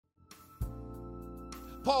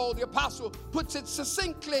Paul the apostle puts it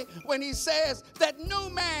succinctly when he says that no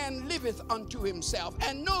man liveth unto himself,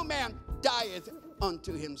 and no man dieth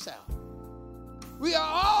unto himself. We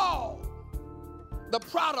are all the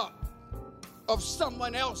product of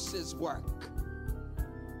someone else's work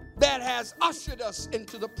that has ushered us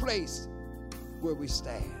into the place where we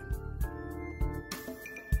stand.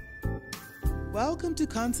 Welcome to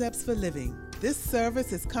Concepts for Living. This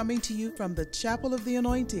service is coming to you from the Chapel of the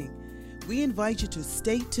Anointing. We invite you to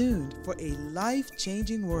stay tuned for a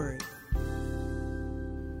life-changing word.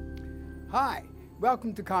 Hi,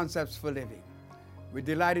 welcome to Concepts for Living. We're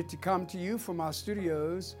delighted to come to you from our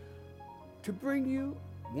studios to bring you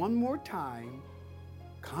one more time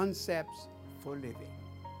Concepts for Living.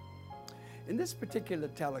 In this particular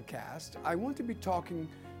telecast, I want to be talking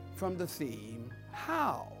from the theme,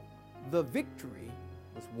 How the Victory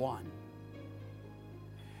Was Won.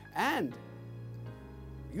 And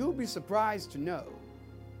you'll be surprised to know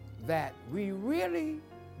that we really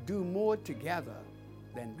do more together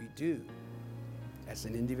than we do as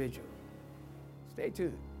an individual. Stay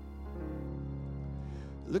tuned.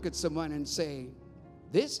 Look at someone and say,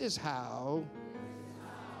 this is how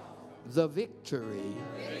the victory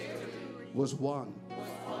was won.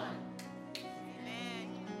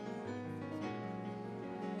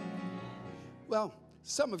 Well,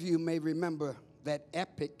 some of you may remember that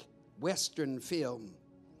epic Western film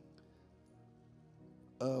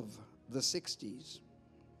of the 60s,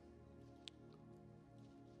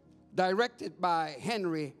 directed by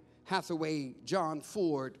Henry Hathaway, John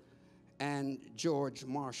Ford, and George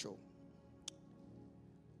Marshall.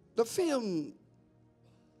 The film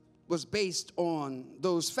was based on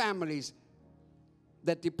those families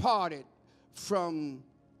that departed from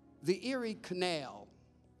the Erie Canal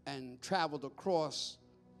and traveled across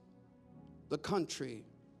the country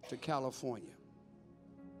to California.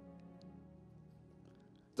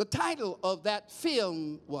 The title of that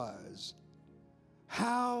film was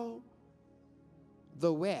How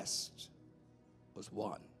the West Was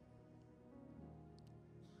Won.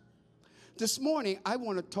 This morning, I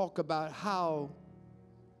want to talk about how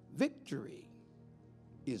victory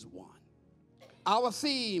is won. Our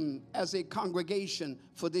theme as a congregation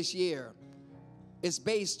for this year is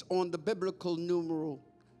based on the biblical numeral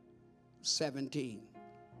 17.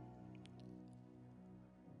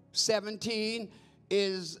 17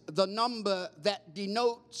 is the number that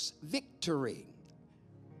denotes victory.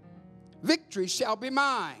 Victory shall be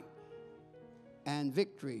mine, and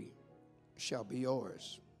victory shall be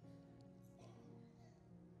yours.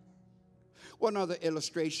 One other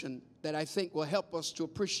illustration that I think will help us to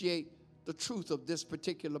appreciate the truth of this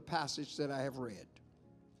particular passage that I have read.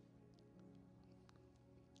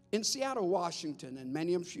 In Seattle, Washington, and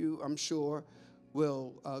many of you, I'm sure,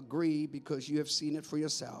 will agree because you have seen it for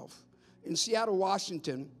yourself. In Seattle,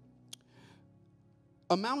 Washington,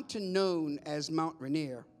 a mountain known as Mount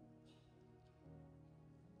Rainier,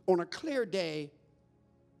 on a clear day,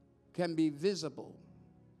 can be visible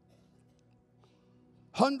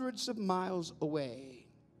hundreds of miles away.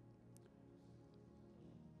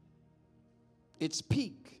 Its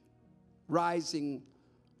peak rising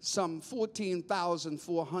some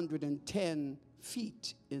 14,410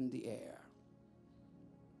 feet in the air,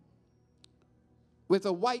 with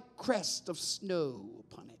a white crest of snow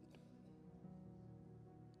upon it.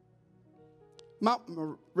 Mount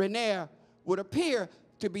Rainier would appear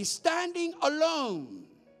to be standing alone,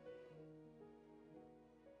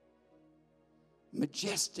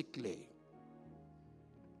 majestically.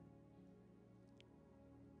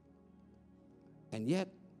 And yet,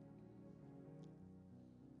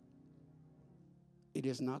 it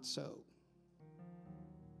is not so.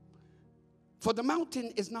 For the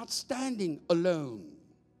mountain is not standing alone.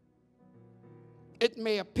 It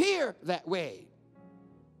may appear that way,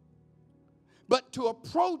 but to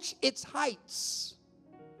approach its heights,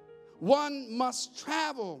 one must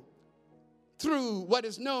travel through what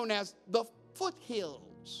is known as the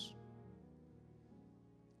foothills.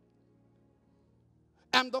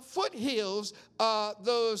 And the foothills are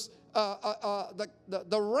those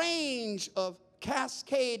the range of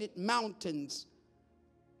cascaded mountains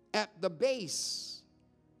at the base,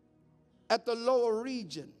 at the lower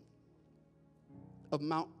region of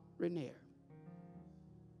Mount Rainier.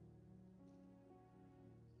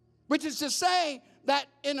 Which is to say that,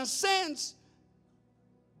 in a sense,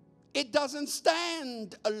 it doesn't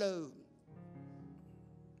stand alone.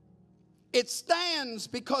 It stands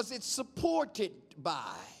because it's supported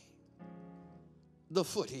by the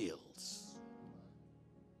foothills.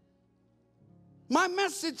 My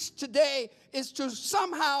message today is to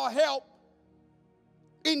somehow help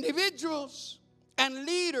individuals and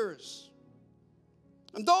leaders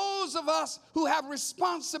And those of us who have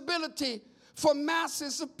responsibility for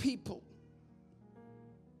masses of people,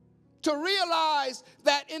 to realize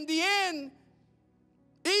that in the end,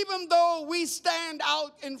 even though we stand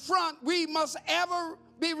out in front, we must ever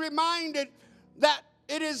be reminded that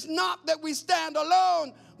it is not that we stand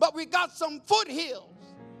alone, but we got some foothills.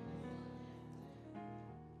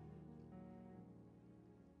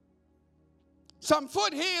 Some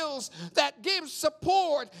foothills that give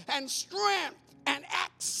support and strength and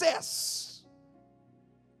access.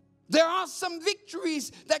 There are some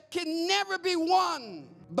victories that can never be won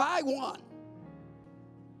by one,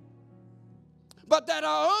 but that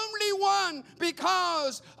are only won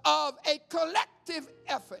because of a collective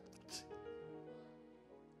effort.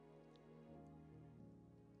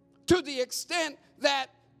 To the extent that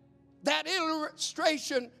that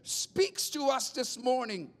illustration speaks to us this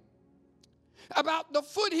morning about the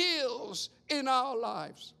foothills in our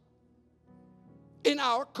lives, in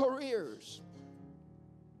our careers,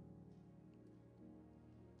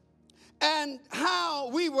 and how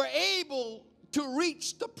we were able to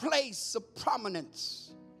reach the place of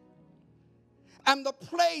prominence and the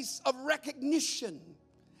place of recognition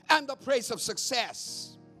and the place of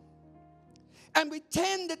success. And we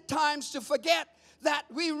tend at times to forget that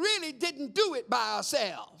we really didn't do it by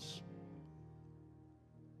ourselves.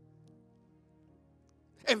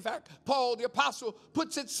 In fact, Paul the apostle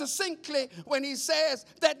puts it succinctly when he says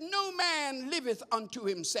that no man liveth unto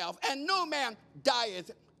himself, and no man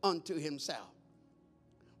dieth unto himself.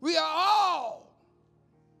 We are all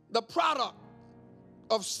the product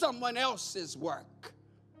of someone else's work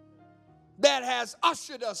that has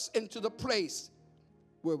ushered us into the place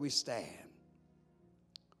where we stand.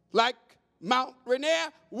 Like Mount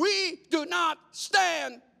Rainier, we do not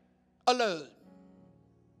stand alone.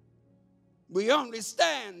 We only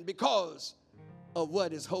stand because of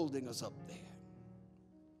what is holding us up there.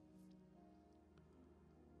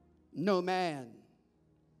 No man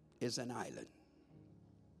is an island.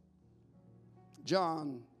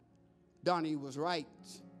 John Donne was right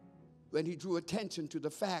when he drew attention to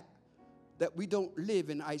the fact that we don't live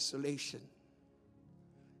in isolation,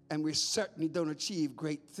 and we certainly don't achieve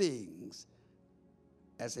great things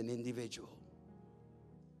as an individual.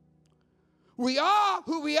 We are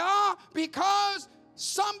who we are because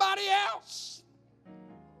somebody else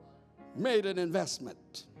made an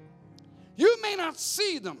investment. You may not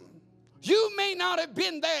see them. You may not have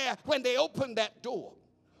been there when they opened that door.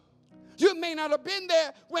 You may not have been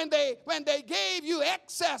there when they gave you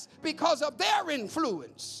access because of their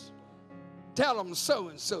influence. Tell them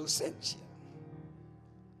so-and-so sent you.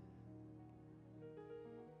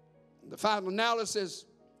 The final analysis,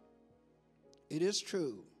 it is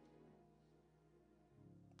true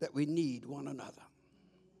that we need one another.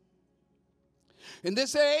 In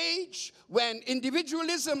this age, when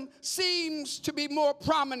individualism seems to be more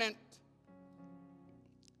prominent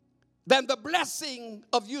than the blessing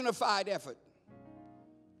of unified effort,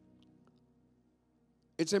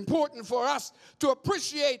 it's important for us to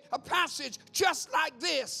appreciate a passage just like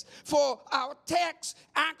this, for our text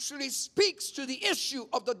actually speaks to the issue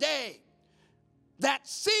of the day that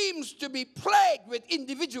seems to be plagued with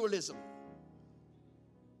individualism,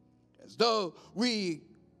 as though we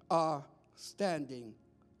are standing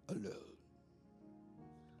alone.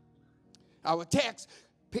 Our text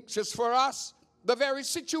pictures for us the very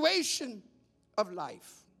situation of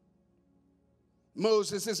life.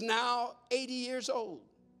 Moses is now 80 years old.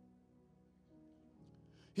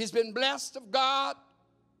 He's been blessed of God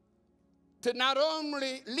to not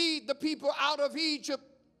only lead the people out of Egypt,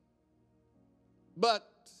 but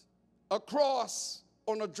across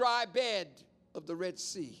on a dry bed of the Red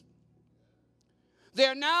Sea.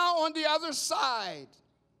 They're now on the other side.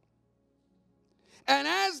 And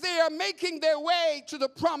as they are making their way to the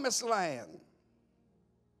promised land,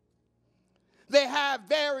 they have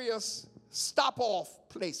various stop-off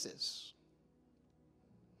places.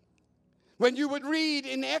 When you would read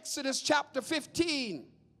in Exodus chapter 15,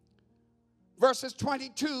 verses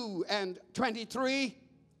 22 and 23,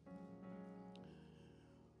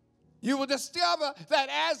 you will discover that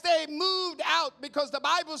as they moved out, because the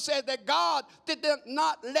Bible said that God did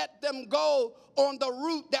not let them go on the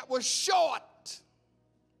route that was short,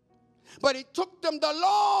 but he took them the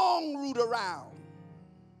long route around.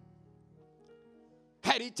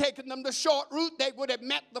 Had he taken them the short route, they would have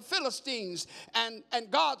met the Philistines. And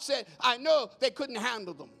God said, I know they couldn't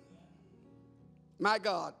handle them. My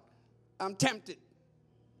God, I'm tempted.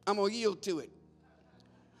 I'm going to yield to it.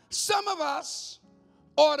 Some of us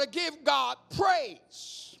ought to give God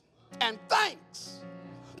praise and thanks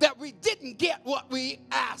that we didn't get what we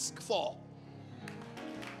asked for.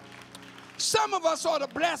 Some of us ought to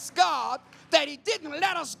bless God that he didn't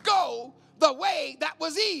let us go the way that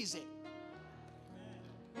was easy.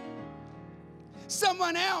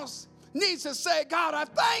 Someone else needs to say, God, I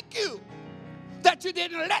thank you that you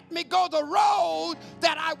didn't let me go the road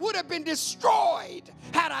that I would have been destroyed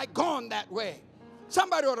had I gone that way.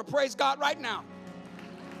 Somebody ought to praise God right now.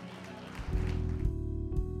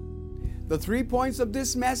 The 3 points of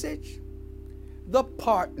this message: the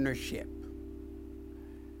partnership,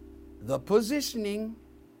 the positioning,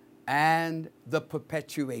 and the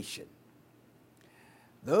perpetuation.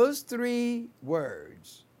 Those 3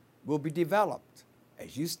 words will be developed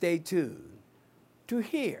as you stay tuned to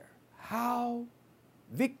hear how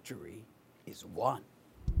victory is won.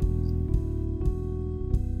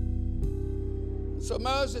 So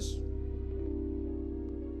Moses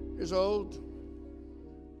is old,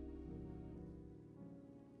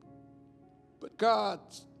 but God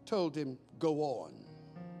told him, go on.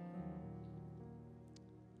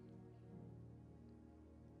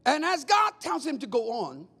 And as God tells him to go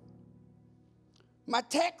on, my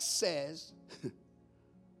text says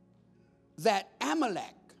that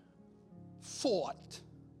Amalek fought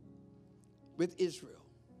with Israel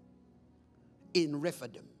in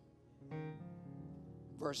Rephidim.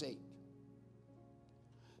 Verse 8.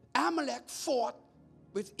 Amalek fought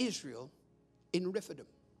with Israel in Rephidim.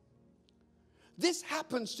 This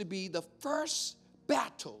happens to be the first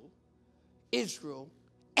battle Israel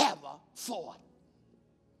ever fought.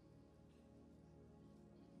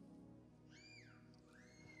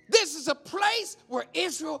 This is a place where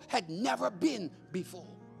Israel had never been before.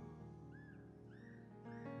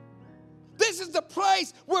 This is the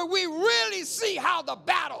place where we really see how the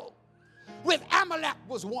battle with Amalek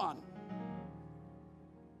was won.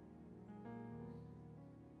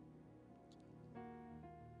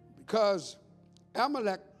 Because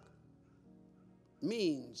Amalek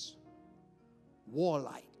means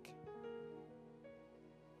warlike.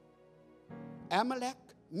 Amalek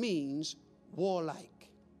means warlike.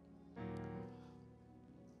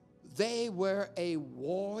 They were a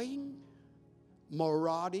warring,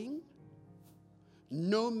 marauding,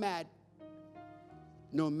 nomadic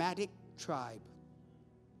tribe,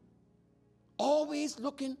 always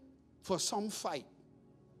looking for some fight,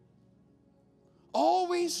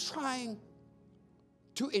 always trying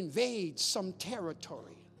to invade some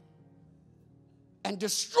territory and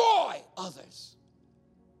destroy others.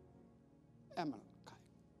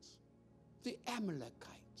 Amalekites, the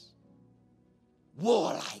Amalekites,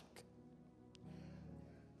 warlike.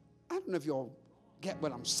 I don't know if y'all get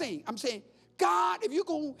what I'm saying. I'm saying, God, if you're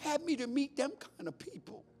going to have me to meet them kind of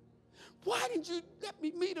people, why didn't you let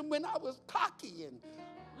me meet them when I was cocky and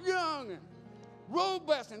young and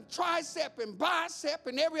robust and tricep and bicep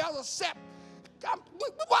and every other sep?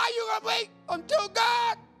 Why are you going to wait until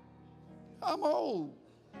God? I'm old.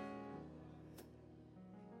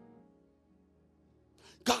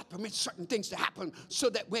 God permits certain things to happen so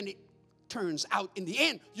that when it turns out in the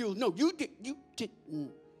end, you'll know you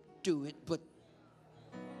didn't do it, but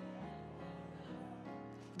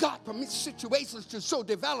God permits situations to so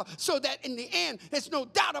develop so that in the end, there's no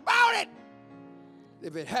doubt about it.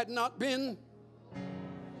 If it had not been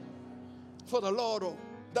for the Lord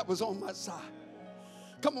that was on my side.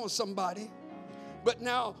 Come on, somebody. But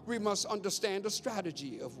now we must understand the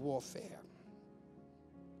strategy of warfare.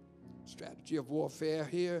 Strategy of warfare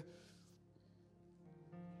here,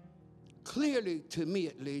 clearly to me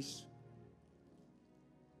at least,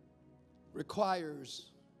 requires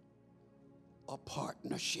a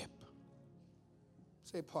partnership.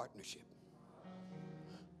 Say partnership.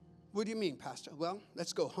 What do you mean, Pastor? Well,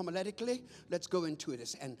 let's go homiletically. Let's go into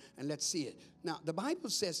this and let's see it. Now, the Bible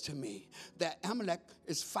says to me that Amalek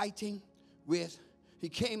is fighting with, he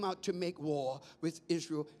came out to make war with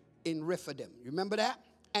Israel in Rephidim. You remember that?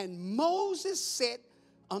 And Moses said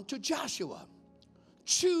unto Joshua,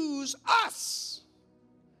 choose us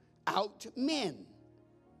out men.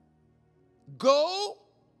 Go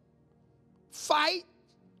fight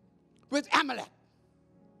with Amalek.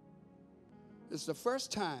 This is the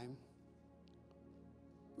first time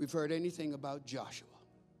we've heard anything about Joshua.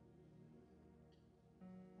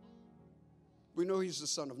 We know he's the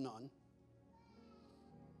son of Nun.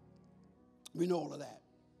 We know all of that.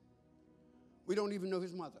 We don't even know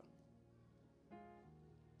his mother.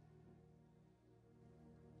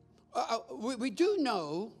 We do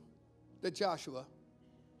know that Joshua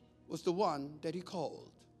was the one that he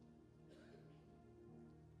called.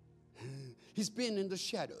 He's been in the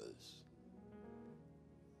shadows.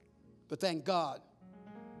 But thank God,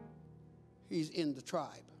 he's in the tribe.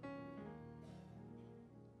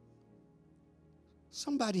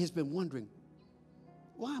 Somebody has been wondering,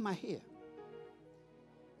 why am I here?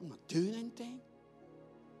 I'm not doing anything.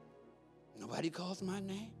 Nobody calls my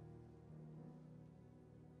name.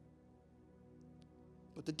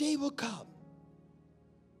 But the day will come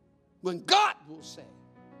when God will say,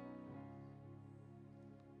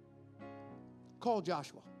 call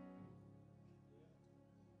Joshua.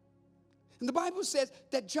 And the Bible says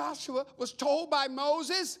that Joshua was told by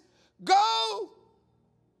Moses, go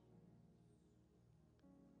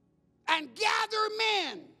and gather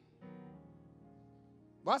men.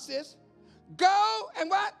 Watch this. Go and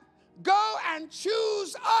what? Go and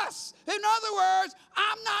choose us. In other words,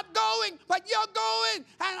 I'm not going, but you're going,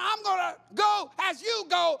 and I'm going to go as you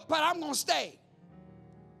go, but I'm going to stay.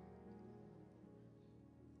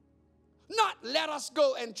 Not let us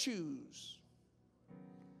go and choose.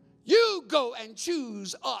 You go and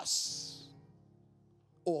choose us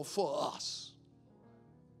or for us.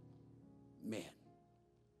 Men,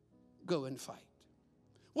 go and fight.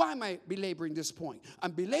 Why am I belaboring this point?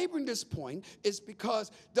 I'm belaboring this point is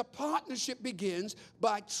because the partnership begins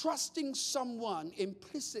by trusting someone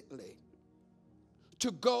implicitly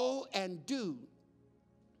to go and do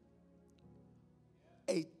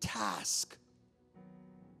a task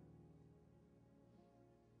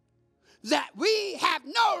that we have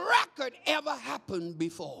no record ever happened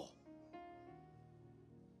before.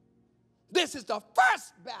 This is the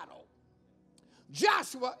first battle.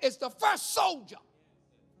 Joshua is the first soldier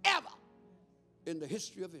ever in the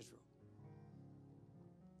history of Israel.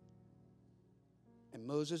 And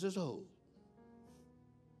Moses is old.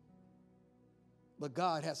 But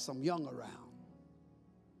God has some young around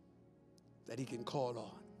that he can call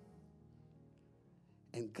on.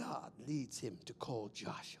 And God leads him to call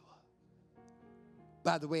Joshua.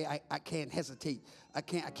 By the way, I can't hesitate. I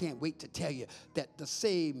can't wait to tell you that the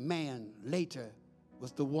same man later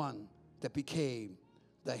was the one that became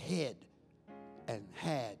the head and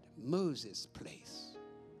had Moses' place.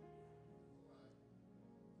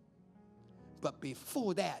 But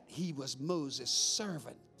before that, he was Moses'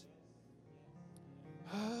 servant.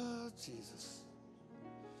 Oh, Jesus.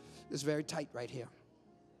 It's very tight right here.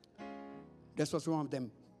 That's what's wrong with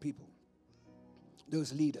them people.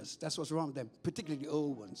 Those leaders. That's what's wrong with them, particularly the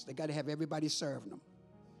old ones. They got to have everybody serving them.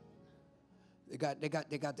 They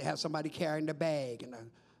got to have somebody carrying the bag. And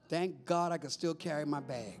thank God I can still carry my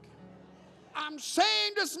bag. I'm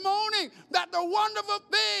saying this morning that the wonderful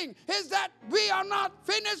thing is that we are not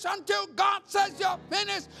finished until God says you're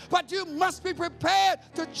finished, but you must be prepared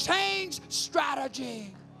to change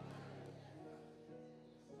strategy.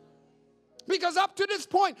 Because up to this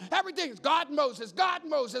point, everything is God, Moses, God,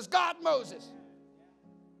 Moses, God, Moses.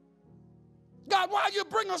 God, why you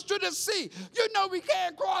bring us to the sea? You know we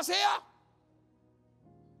can't cross here.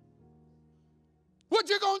 What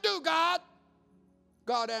you gonna do, God?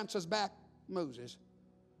 God answers back, Moses,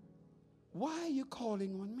 why are you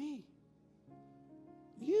calling on me?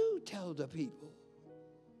 You tell the people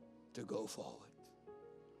to go forward.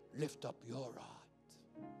 Lift up your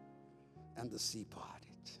rod. And the sea parted.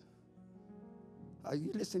 Are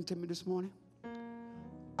you listening to me this morning?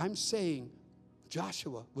 I'm saying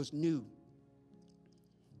Joshua was new.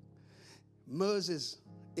 Moses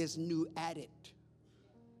is new at it.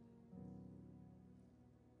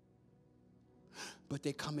 But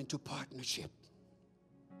they come into partnership.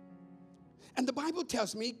 And the Bible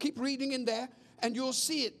tells me, keep reading in there, and you'll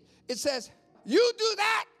see it. It says, you do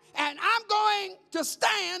that, and I'm going to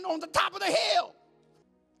stand on the top of the hill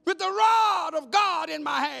with the rod of God in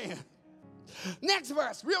my hand. Next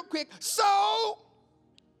verse, real quick. So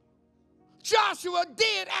Joshua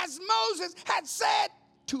did as Moses had said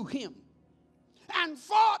to him and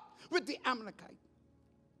fought with the Amalekite,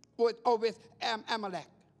 or with Amalek.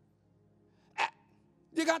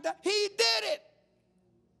 You got that? He did it.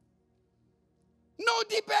 No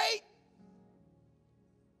debate.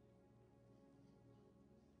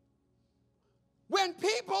 When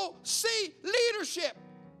people see leadership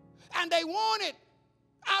and they want it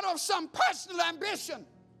out of some personal ambition,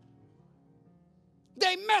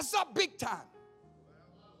 they mess up big time.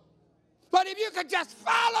 But if you could just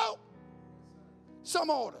follow some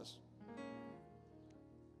orders.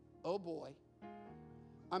 Oh boy.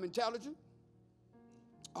 I'm intelligent.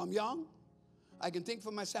 I'm young. I can think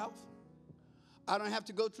for myself. I don't have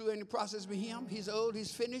to go through any process with him. He's old.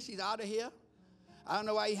 He's finished. He's out of here. I don't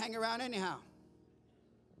know why he hang around anyhow.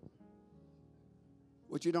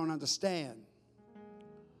 What you don't understand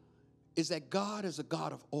is that God is a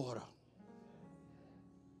God of order.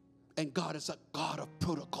 And God is a God of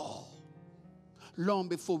protocol. Long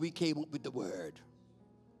before we came up with the word.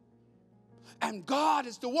 And God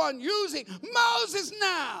is the one using Moses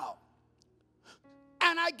now.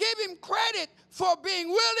 And I give him credit for being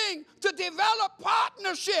willing to develop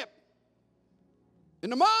partnership.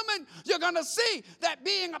 In a moment, you're going to see that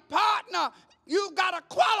being a partner, you've got to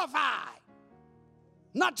qualify.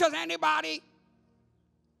 Not just anybody.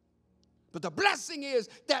 But the blessing is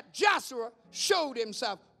that Joshua showed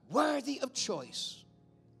himself worthy of choice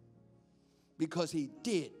because he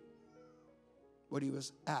did what he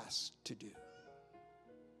was asked to do.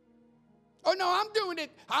 Oh, no, I'm doing it.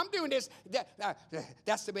 I'm doing this.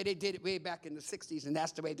 That's the way they did it way back in the 60s, and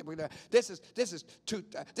that's the way we're doing it. This is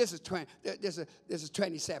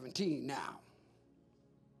 2017 now.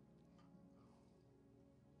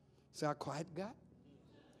 See how quiet it got?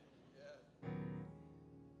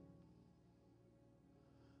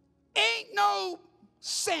 Ain't no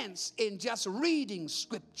sense in just reading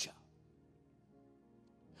Scripture.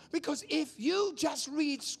 Because if you just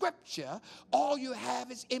read Scripture, all you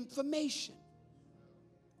have is information.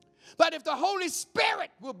 But if the Holy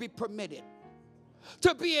Spirit will be permitted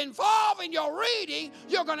to be involved in your reading,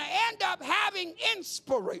 you're going to end up having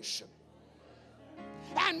inspiration.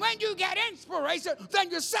 And when you get inspiration,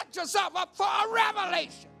 then you set yourself up for a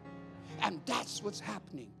revelation. And that's what's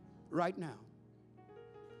happening right now.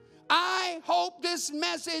 I hope this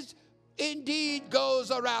message indeed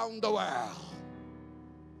goes around the world.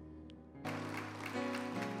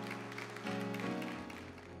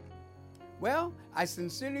 Well, I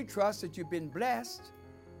sincerely trust that you've been blessed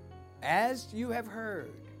as you have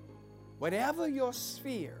heard, whatever your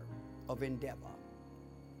sphere of endeavor.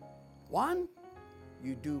 One,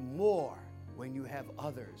 you do more when you have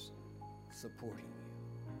others supporting you.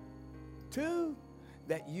 Two,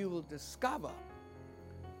 that you will discover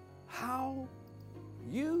how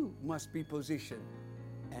you must be positioned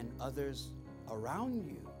and others around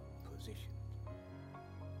you positioned.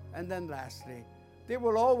 And then lastly, there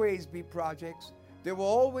will always be projects, there will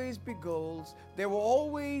always be goals, there will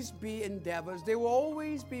always be endeavors, there will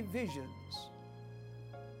always be visions.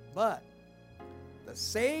 But the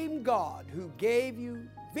same God who gave you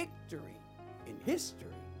victory in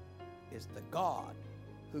history is the God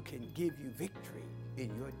who can give you victory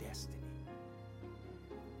in your destiny.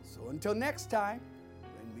 So until next time,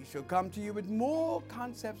 when we shall come to you with more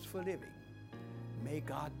concepts for living, may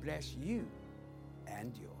God bless you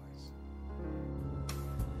and yours.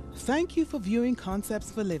 Thank you for viewing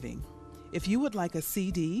Concepts for Living. If you would like a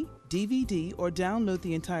CD, DVD, or download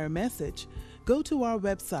the entire message, go to our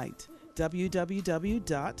website,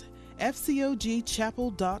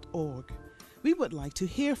 www.fcogchapel.org. We would like to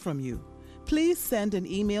hear from you. Please send an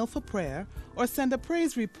email for prayer or send a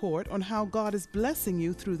praise report on how God is blessing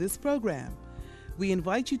you through this program. We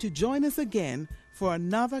invite you to join us again for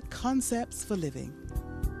another Concepts for Living.